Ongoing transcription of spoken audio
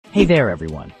Hey there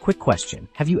everyone, quick question.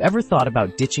 Have you ever thought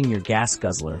about ditching your gas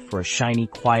guzzler for a shiny,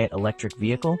 quiet electric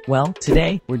vehicle? Well,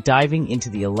 today we're diving into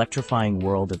the electrifying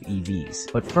world of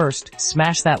EVs. But first,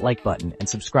 smash that like button and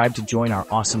subscribe to join our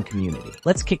awesome community.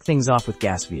 Let's kick things off with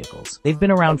gas vehicles. They've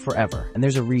been around forever, and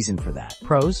there's a reason for that.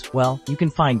 Pros? Well, you can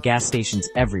find gas stations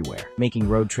everywhere, making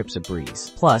road trips a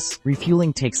breeze. Plus,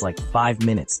 refueling takes like 5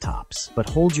 minutes tops. But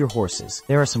hold your horses,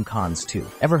 there are some cons too.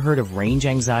 Ever heard of range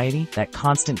anxiety? That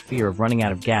constant fear of running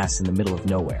out of gas in the middle of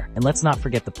nowhere. And let's not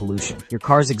forget the pollution. Your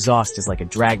car's exhaust is like a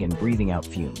dragon breathing out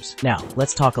fumes. Now,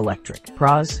 let's talk electric.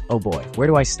 Pros? Oh boy, where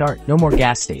do I start? No more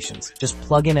gas stations. Just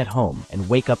plug in at home and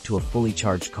wake up to a fully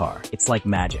charged car. It's like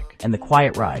magic. And the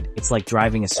quiet ride, it's like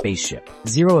driving a spaceship.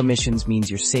 Zero emissions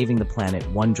means you're saving the planet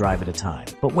one drive at a time.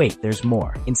 But wait, there's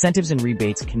more. Incentives and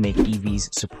rebates can make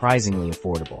EVs surprisingly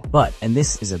affordable. But, and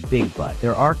this is a big but,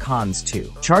 there are cons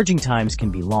too. Charging times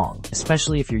can be long,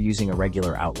 especially if you're using a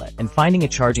regular outlet. And finding a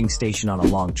charging station on a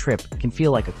long trip can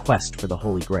feel like a quest for the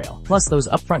holy grail. Plus, those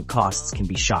upfront costs can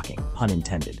be shocking, pun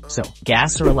intended. So,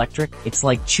 gas or electric? It's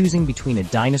like choosing between a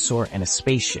dinosaur and a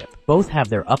spaceship. Both have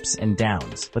their ups and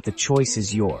downs, but the choice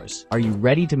is yours. Are you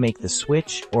ready to make the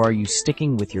switch, or are you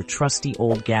sticking with your trusty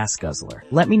old gas guzzler?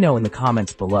 Let me know in the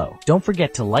comments below. Don't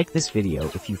forget to like this video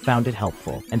if you found it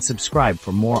helpful, and subscribe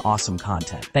for more awesome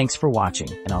content. Thanks for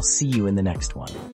watching, and I'll see you in the next one.